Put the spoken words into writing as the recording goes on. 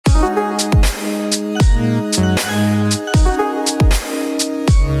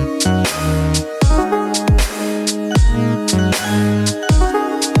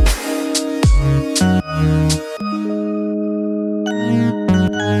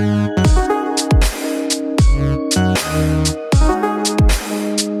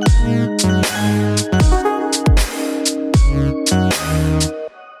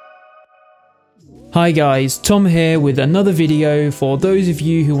Hi guys, Tom here with another video for those of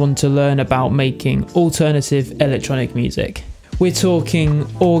you who want to learn about making alternative electronic music. We're talking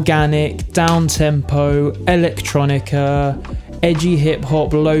organic, down-tempo, electronica, edgy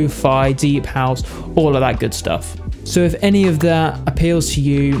hip-hop, lo-fi, deep house, all of that good stuff. So if any of that appeals to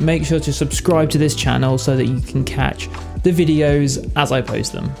you, make sure to subscribe to this channel so that you can catch the videos as I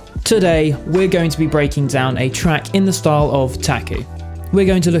post them. Today, we're going to be breaking down a track in the style of TAKU. We're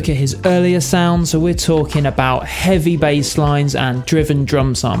going to look at his earlier sounds, so we're talking about heavy bass lines and driven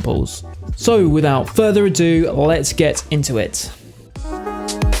drum samples. So without further ado, let's get into it.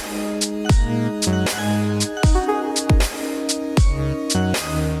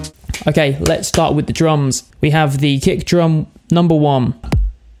 Okay, let's start with the drums. We have the kick drum number 1.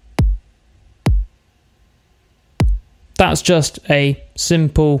 That's just a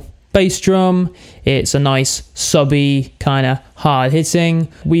simple bass drum. It's a nice subby, kind of hard hitting.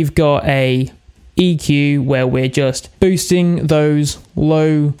 We've got a EQ where we're just boosting those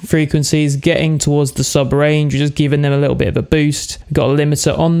low frequencies, getting towards the sub range, just giving them a little bit of a boost. We've got a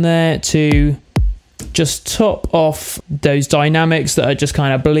limiter on there to just top off those dynamics that are just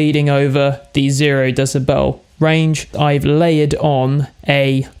kind of bleeding over the 0 decibel range. I've layered on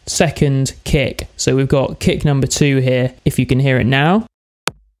a second kick. So we've got kick number 2 here, if you can hear it now.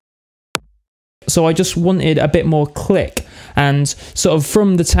 So I just wanted a bit more click, and sort of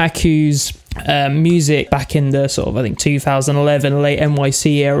from the TAKU's music back in the sort of, I think, 2011 late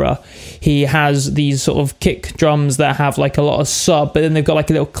NYC era, he has these sort of kick drums that have like a lot of sub, but then they've got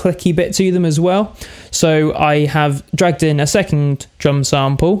like a little clicky bit to them as well. So I have dragged in a second drum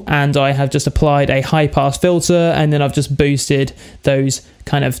sample and I have just applied a high pass filter, and then I've just boosted those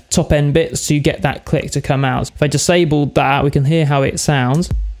kind of top end bits to get that click to come out. If I disabled that, we can hear how it sounds.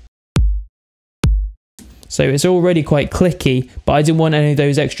 So it's already quite clicky, but I didn't want any of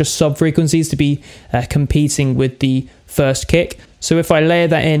those extra sub frequencies to be competing with the first kick. So if I layer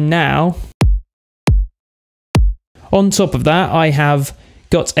that in now, on top of that, I have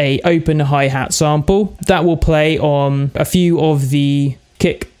got a open hi-hat sample that will play on a few of the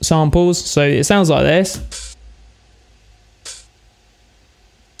kick samples. So it sounds like this.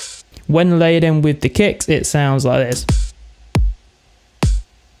 When layered in with the kicks, it sounds like this.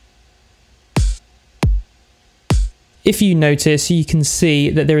 If you notice, you can see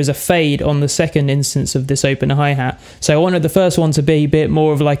that there is a fade on the second instance of this open hi-hat. So I wanted the first one to be a bit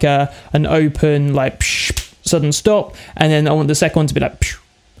more of like an open, like psh, sudden stop, and then I want the second one to be like psh.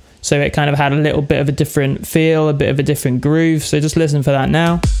 So it kind of had a little bit of a different feel, a bit of a different groove. So just listen for that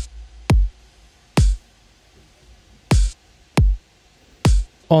now.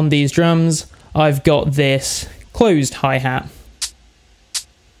 On these drums, I've got this closed hi-hat.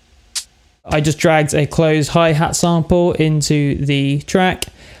 I just dragged a closed hi-hat sample into the track.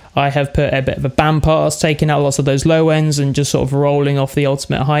 I have put a bit of a band pass, taking out lots of those low ends and just sort of rolling off the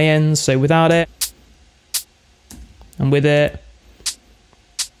ultimate high ends. So without it and with it,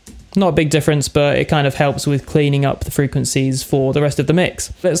 not a big difference, but it kind of helps with cleaning up the frequencies for the rest of the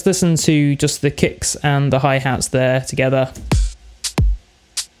mix. Let's listen to just the kicks and the hi-hats there together.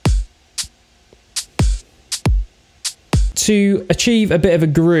 To achieve a bit of a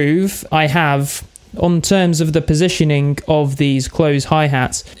groove, I have, on terms of the positioning of these closed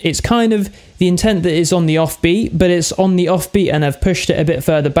hi-hats, it's kind of the intent that it's on the offbeat, but it's on the offbeat and I've pushed it a bit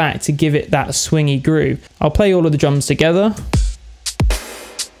further back to give it that swingy groove. I'll play all of the drums together.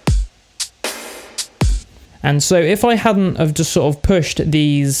 And so if I hadn't have just sort of pushed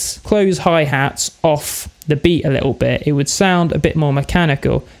these closed hi-hats off the beat a little bit, it would sound a bit more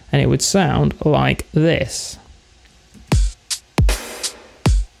mechanical and it would sound like this.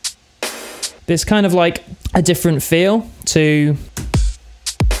 There's kind of like a different feel to,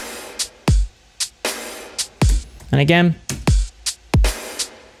 and again,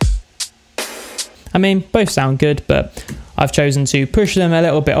 I mean, both sound good, but I've chosen to push them a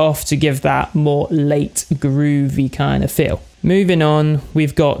little bit off to give that more late groovy kind of feel. Moving on,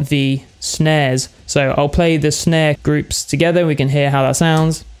 we've got the snares. So I'll play the snare groups together. We can hear how that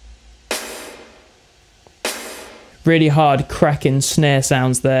sounds. Really hard cracking snare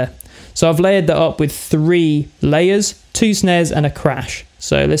sounds there. So I've layered that up with 3 layers, 2 snares and a crash.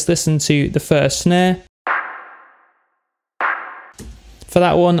 So let's listen to the first snare. For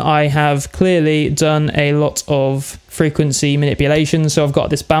that one, I have clearly done a lot of frequency manipulation. So I've got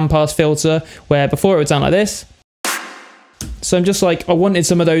this bandpass filter where before it would sound like this. So I'm just like, I wanted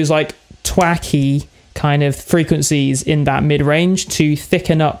some of those like twacky kind of frequencies in that mid-range to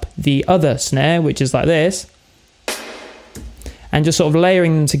thicken up the other snare, which is like this. And just sort of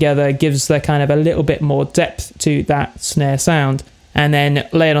layering them together gives the kind of a little bit more depth to that snare sound. And then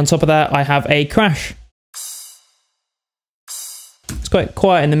layered on top of that, I have a crash. It's quite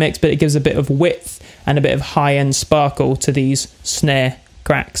quiet in the mix, but it gives a bit of width and a bit of high-end sparkle to these snare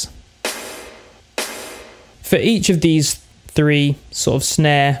cracks. For each of these 3 sort of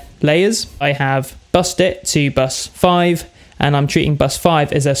snare layers, I have bussed it to bus 5, and I'm treating bus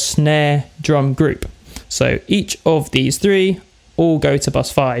 5 as a snare drum group. So each of these 3 all go to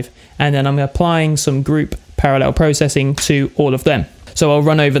bus 5, and then I'm applying some group parallel processing to all of them. So I'll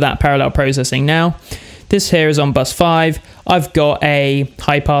run over that parallel processing now. This here is on bus 5. I've got a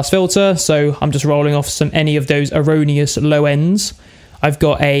high pass filter, so I'm just rolling off any of those erroneous low ends. I've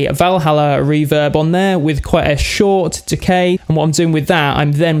got a Valhalla reverb on there with quite a short decay, and what I'm doing with that,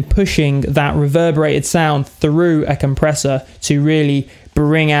 I'm then pushing that reverberated sound through a compressor to really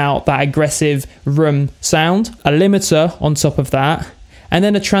bring out that aggressive room sound. A limiter on top of that, and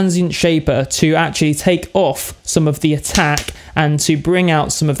then a transient shaper to actually take off some of the attack and to bring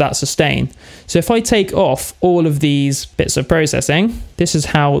out some of that sustain. So if I take off all of these bits of processing, this is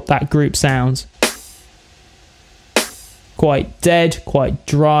how that group sounds. Quite dead, quite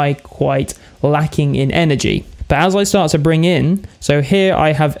dry, quite lacking in energy. But as I start to bring in, so here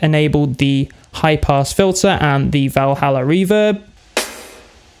I have enabled the high pass filter and the Valhalla reverb.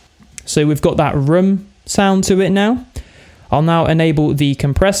 So we've got that room sound to it now. I'll now enable the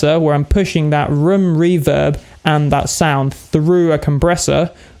compressor where I'm pushing that room reverb and that sound through a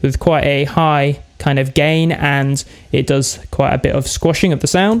compressor with quite a high kind of gain, and it does quite a bit of squashing of the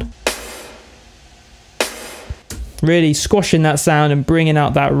sound. Really squashing that sound and bringing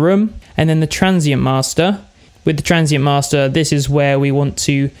out that room. And then the transient master. With the transient master, this is where we want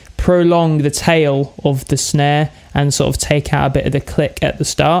to prolong the tail of the snare and sort of take out a bit of the click at the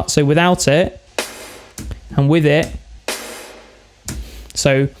start. So without it and with it,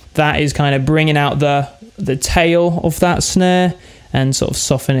 so that is kind of bringing out the tail of that snare and sort of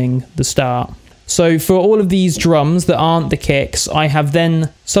softening the start. So for all of these drums that aren't the kicks, I have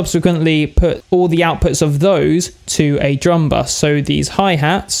then subsequently put all the outputs of those to a drum bus. So these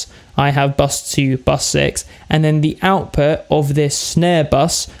hi-hats, I have bussed to bus 6, and then the output of this snare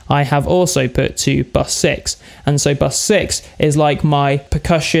bus, I have also put to bus 6. And so bus 6 is like my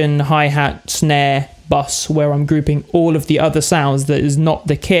percussion, hi-hat, snare bus, where I'm grouping all of the other sounds that is not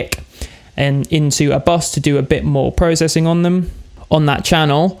the kick and into a bus to do a bit more processing on them. On that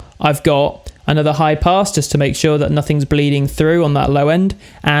channel, I've got another high pass just to make sure that nothing's bleeding through on that low end,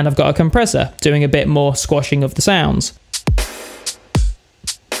 and I've got a compressor doing a bit more squashing of the sounds.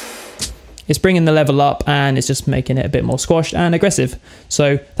 It's bringing the level up and it's just making it a bit more squashed and aggressive.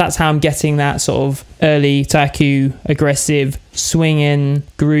 So that's how I'm getting that sort of early TAKU, aggressive, swinging,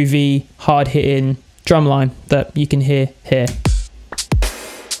 groovy, hard-hitting drum line that you can hear here.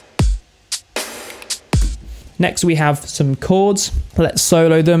 Next we have some chords. Let's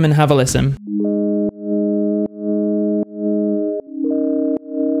solo them and have a listen.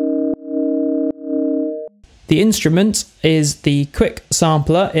 The instrument is the quick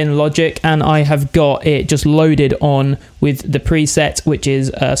sampler in Logic, and I have got it just loaded on with the preset, which is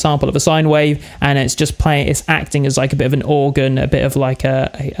a sample of a sine wave, and it's just playing, it's acting as like a bit of an organ, a bit of like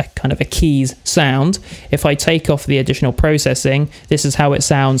a kind of a keys sound. If I take off the additional processing, this is how it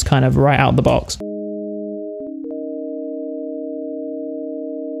sounds kind of right out the box.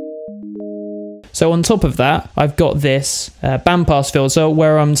 So on top of that, I've got this bandpass filter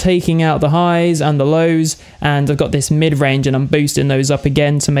where I'm taking out the highs and the lows, and I've got this mid-range and I'm boosting those up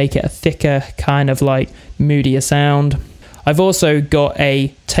again to make it a thicker, kind of like moodier sound. I've also got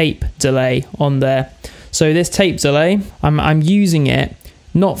a tape delay on there. So this tape delay, I'm using it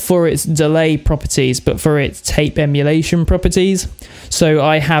not for its delay properties, but for its tape emulation properties. So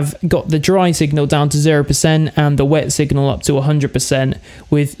I have got the dry signal down to 0% and the wet signal up to 100%,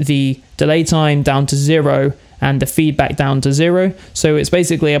 with the delay time down to 0 and the feedback down to 0. So it's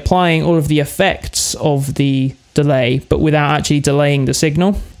basically applying all of the effects of the delay, but without actually delaying the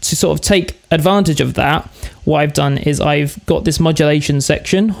signal. To sort of take advantage of that, what I've done is I've got this modulation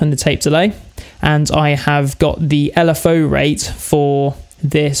section on the tape delay, and I have got the LFO rate for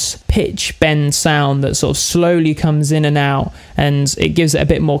this pitch bend sound that sort of slowly comes in and out, and it gives it a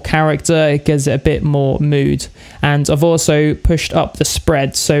bit more character, it gives it a bit more mood. And I've also pushed up the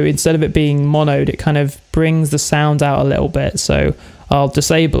spread, so instead of it being monoed, it kind of brings the sound out a little bit. So I'll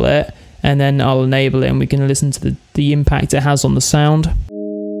disable it and then I'll enable it, and we can listen to the impact it has on the sound.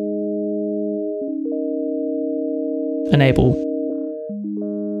 Enable.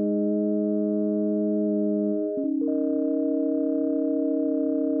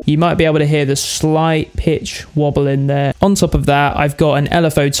 You might be able to hear the slight pitch wobble in there. On top of that, I've got an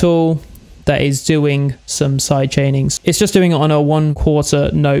LFO tool that is doing some side chainings. It's just doing it on a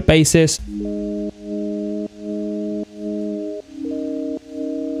 1/4 note basis.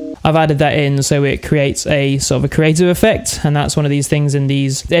 I've added that in so it creates a sort of a creative effect, and that's one of these things in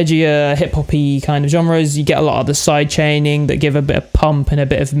these edgier hip-hoppy kind of genres. You get a lot of the side chaining that give a bit of pump and a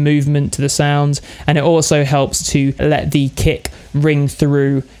bit of movement to the sound, and it also helps to let the kick ring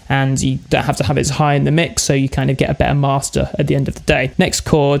through, and you don't have to have it as high in the mix, so you kind of get a better master at the end of the day. Next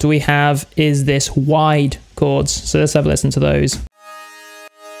chord we have is this wide chords, so let's have a listen to those.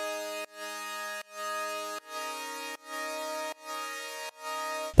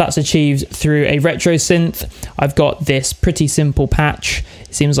 That's achieved through a retro synth. I've got this pretty simple patch.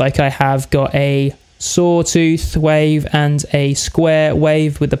 It seems like I have got a sawtooth wave and a square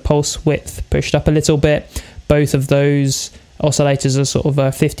wave with the pulse width pushed up a little bit. Both of those oscillators are sort of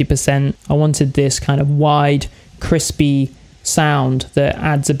 50%. I wanted this kind of wide, crispy sound that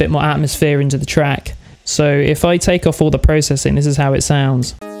adds a bit more atmosphere into the track. So if I take off all the processing, this is how it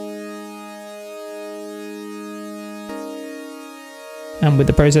sounds. And with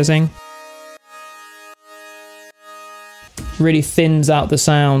the processing, really thins out the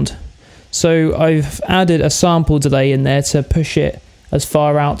sound. So I've added a sample delay in there to push it as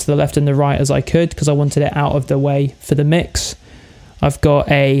far out to the left and the right as I could, because I wanted it out of the way for the mix. I've got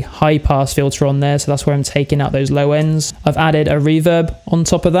a high pass filter on there, so that's where I'm taking out those low ends. I've added a reverb on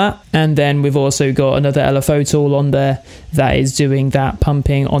top of that, and then we've also got another LFO tool on there that is doing that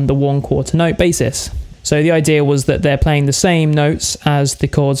pumping on the 1/4 note basis. So the idea was that they're playing the same notes as the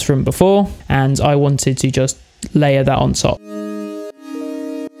chords from before, and I wanted to just layer that on top.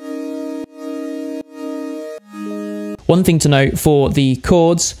 One thing to note for the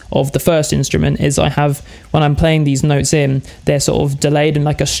chords of the first instrument is when I'm playing these notes in, they're sort of delayed in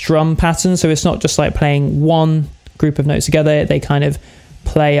like a strum pattern, so it's not just like playing one group of notes together, they kind of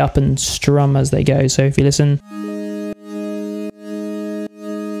play up and strum as they go. So if you listen,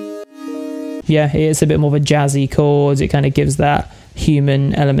 yeah, it's a bit more of a jazzy chord. It kind of gives that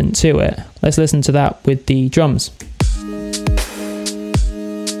human element to it. Let's listen to that with the drums.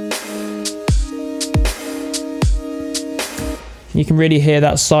 You can really hear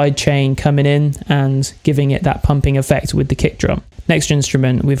that side chain coming in and giving it that pumping effect with the kick drum. Next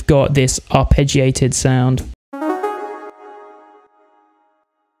instrument, we've got this arpeggiated sound.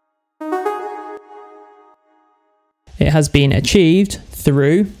 It has been achieved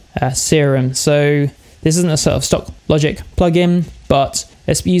through Serum. So this isn't a sort of stock Logic plugin, but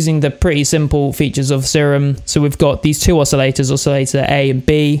it's using the pretty simple features of Serum. So we've got these two oscillators, oscillator A and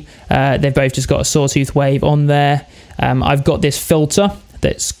B. They've both just got a sawtooth wave on there. I've got this filter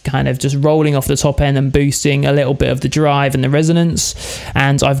that's kind of just rolling off the top end and boosting a little bit of the drive and the resonance.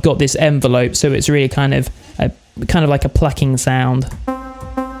 And I've got this envelope, so it's really kind of like a plucking sound.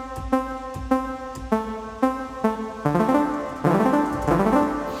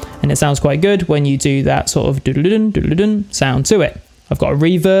 And it sounds quite good when you do that sort of doodle-dun, doodle-dun sound to it. I've got a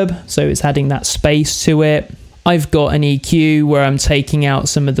reverb, so it's adding that space to it. I've got an EQ where I'm taking out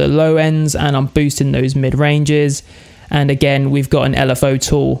some of the low ends and I'm boosting those mid ranges. And again, we've got an LFO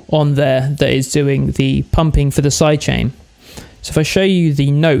tool on there that is doing the pumping for the sidechain. So if I show you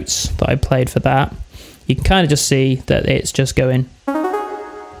the notes that I played for that, you can kind of just see that it's just going.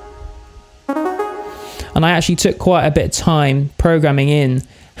 And I actually took quite a bit of time programming in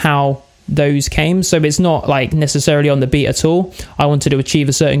how those came, so it's not like necessarily on the beat at all. I wanted to achieve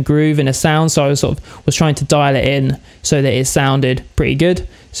a certain groove in a sound, so I was trying to dial it in so that it sounded pretty good.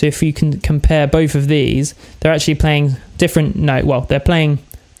 So if you can compare both of these, they're actually playing different notes. Well, they're playing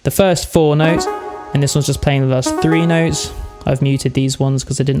the first 4 notes, and this one's just playing the last 3 notes. I've muted these ones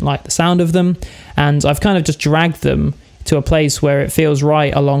because I didn't like the sound of them, and I've kind of just dragged them to a place where it feels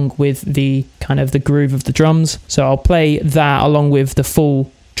right along with the kind of the groove of the drums. So I'll play that along with the full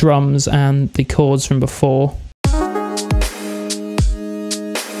drums and the chords from before.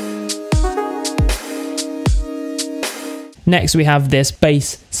 Next we have this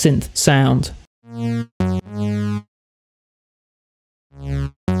bass synth sound.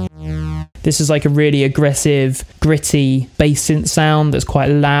 This is like a really aggressive, gritty bass synth sound that's quite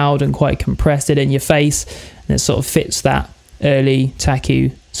loud and quite compressed in your face, and it sort of fits that early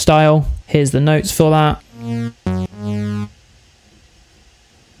TAKU style. Here's the notes for that.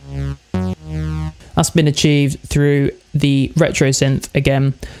 That's been achieved through the retro synth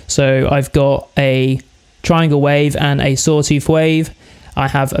again. So I've got a triangle wave and a sawtooth wave. I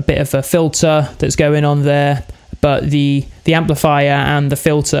have a bit of a filter that's going on there, but the amplifier and the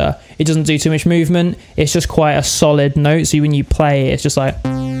filter, it doesn't do too much movement. It's just quite a solid note. So when you play it, it's just like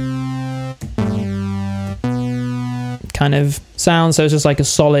kind of sound. So it's just like a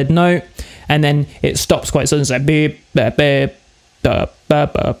solid note. and then it stops quite suddenly. It's like beep, beep, beep, beep,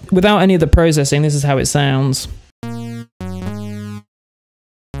 beep, beep. Without any of the processing, this is how it sounds.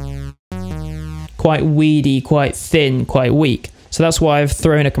 Quite weedy, quite thin, quite weak. So that's why I've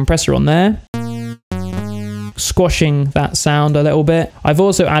thrown a compressor on there, squashing that sound a little bit. I've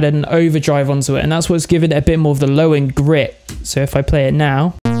also added an overdrive onto it, and that's what's given it a bit more of the low end grit. So if I play it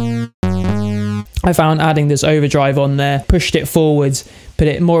now, I found adding this overdrive on there, pushed it forwards, put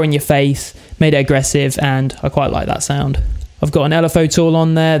it more in your face, made it aggressive, and I quite like that sound. I've got an LFO tool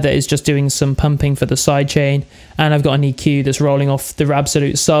on there that is just doing some pumping for the sidechain, and I've got an EQ that's rolling off the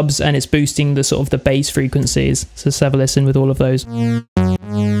absolute subs, and it's boosting the sort of the bass frequencies. So let's have a listen with all of those.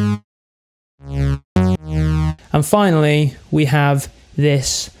 And finally, we have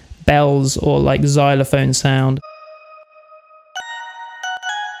this bells or like xylophone sound.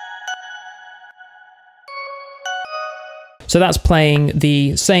 So that's playing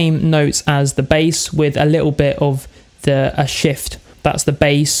the same notes as the bass with a little bit of a shift. That's the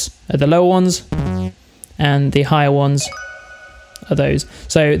bass are the lower ones, and the higher ones are those.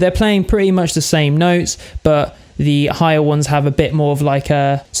 So they're playing pretty much the same notes, but the higher ones have a bit more of like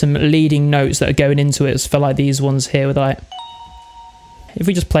some leading notes that are going into it, for like these ones here with like, if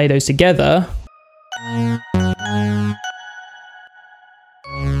we just play those together,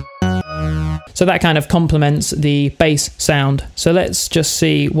 so that kind of complements the bass sound. So let's just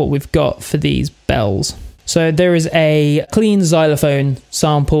see what we've got for these bells. So there is a clean xylophone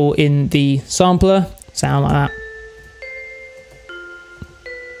sample in the sampler, sound like that.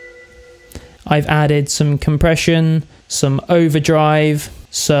 I've added some compression, some overdrive,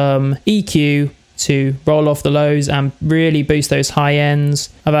 some EQ to roll off the lows and really boost those high ends.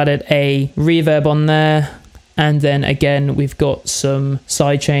 I've added a reverb on there, and then again we've got some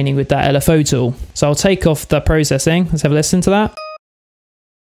side chaining with that LFO tool. So I'll take off the processing. Let's have a listen to that.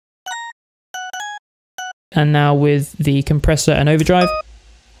 And now with the compressor and overdrive,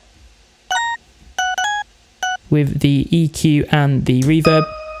 with the EQ and the reverb,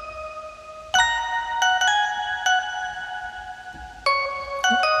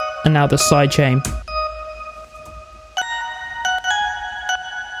 and now the sidechain.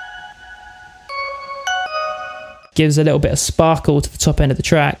 Gives a little bit of sparkle to the top end of the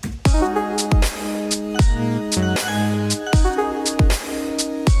track.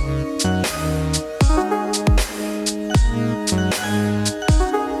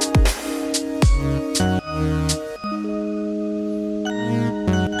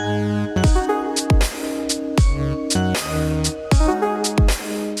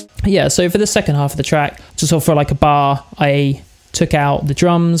 Yeah, so for the second half of the track, just for like a bar, I took out the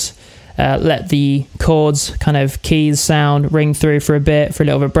drums, let the chords, kind of keys sound ring through for a bit, for a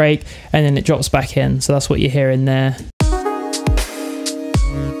little bit of break, and then it drops back in. So that's what you're hearing there.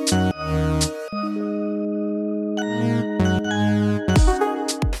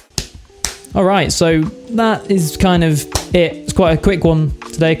 All right, so that is kind of it. It's quite a quick one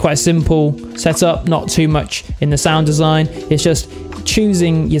today, quite a simple setup, not too much in the sound design. It's just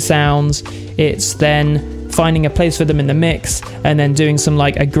choosing your sounds. It's then finding a place for them in the mix, and then doing some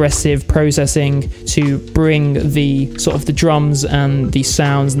like aggressive processing to bring the sort of the drums and the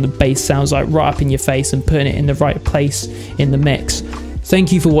sounds and the bass sounds like right up in your face and putting it in the right place in the mix.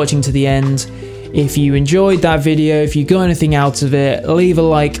 Thank you for watching to the end. If you enjoyed that video, if you got anything out of it, leave a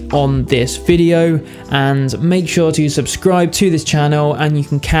like on this video and make sure to subscribe to this channel, and you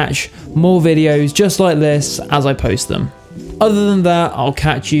can catch more videos just like this as I post them. Other than that, I'll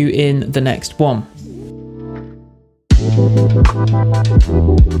catch you in the next one.